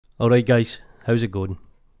Alright guys, how's it going?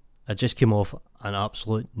 I just came off an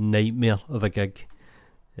absolute nightmare of a gig.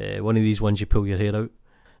 One of these ones you pull your hair out.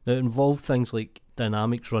 Now it involved things like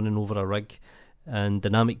dynamics running over a rig and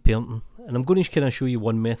dynamic parenting, and I'm going to kind of show you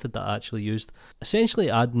one method that I actually used.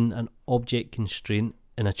 Essentially adding an object constraint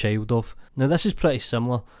in a child of. Now this is pretty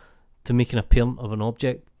similar to making a parent of an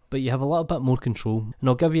object, but you have a little bit more control, and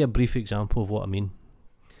I'll give you a brief example of what I mean.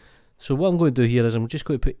 So what I'm going to do here is I'm just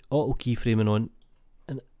going to put auto keyframing on.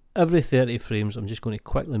 Every 30 frames I'm just going to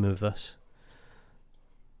quickly move this.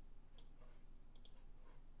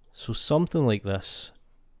 So something like this.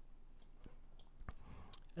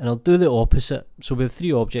 And I'll do the opposite. So we have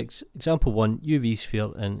three objects, example 1, UV sphere,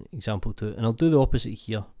 and example 2. And I'll do the opposite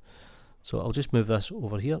here. So I'll just move this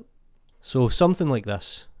over here. So something like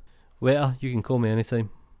this. Weta, you can call me anytime.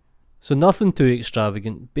 So nothing too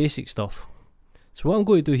extravagant, basic stuff. So what I'm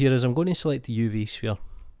going to do here is I'm going to select the UV sphere.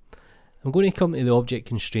 I'm going to come to the Object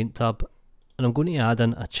Constraint tab, and I'm going to add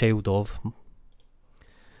in a child of. Now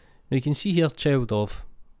you can see here, child of.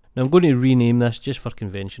 Now I'm going to rename this just for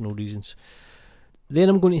conventional reasons. Then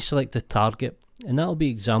I'm going to select the target, and that'll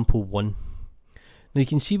be example 1. Now you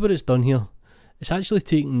can see what it's done here. It's actually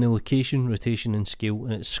taking the location, rotation and scale,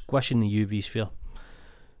 and it's squishing the UV sphere.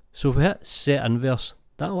 So if we hit set inverse,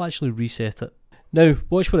 that'll actually reset it. Now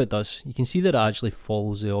watch what it does. You can see that it actually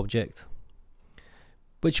follows the object,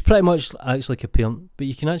 which pretty much acts like a parent, but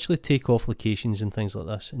you can actually take off locations and things like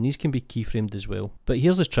this, and these can be keyframed as well. But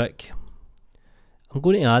here's the trick. I'm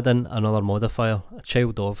going to add in another modifier, a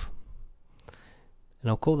child of,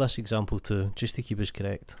 and I'll call this example 2 just to keep us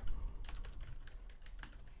correct.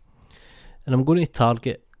 And I'm going to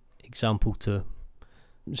target example 2.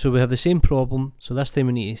 So we have the same problem, so this time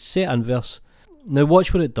we need to set inverse. Now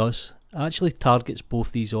watch what it does. It actually targets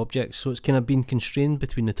both these objects, so it's kind of been constrained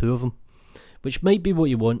between the two of them, which might be what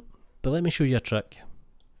you want, but let me show you a trick.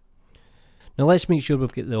 Now let's make sure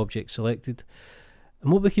we've got the object selected,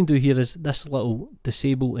 and what we can do here is this little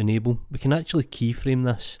disable enable. We can actually keyframe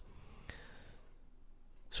this.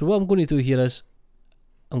 So what I'm going to do here is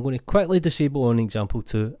I'm going to quickly disable on example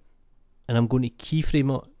 2, and I'm going to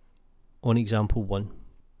keyframe it on example 1.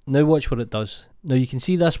 Now watch what it does. Now you can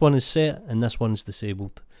see this one is set and this one's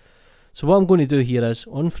disabled. So what I'm going to do here is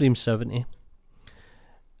on frame 70,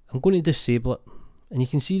 I'm going to disable it, and you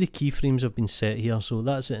can see the keyframes have been set here, so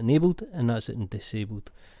that's it enabled and that's it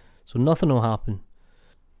disabled, so nothing will happen.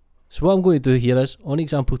 So what I'm going to do here is on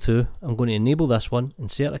example 2 I'm going to enable this one,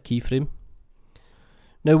 insert a keyframe.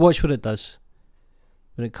 Now watch what it does.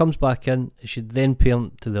 When it comes back in, it should then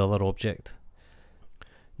parent to the other object.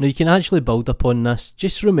 Now you can actually build upon this.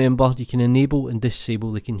 Just remember, you can enable and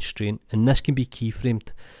disable the constraint, and this can be keyframed.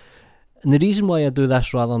 And the reason why I do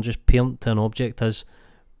this rather than just parent to an object is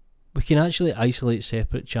we can actually isolate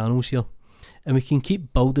separate channels here, and we can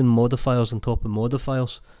keep building modifiers on top of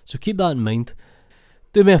modifiers, so keep that in mind.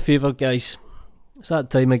 Do me a favour guys, it's that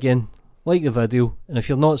time again, like the video, and if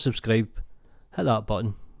you're not subscribed, hit that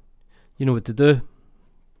button. You know what to do.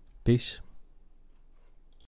 Peace.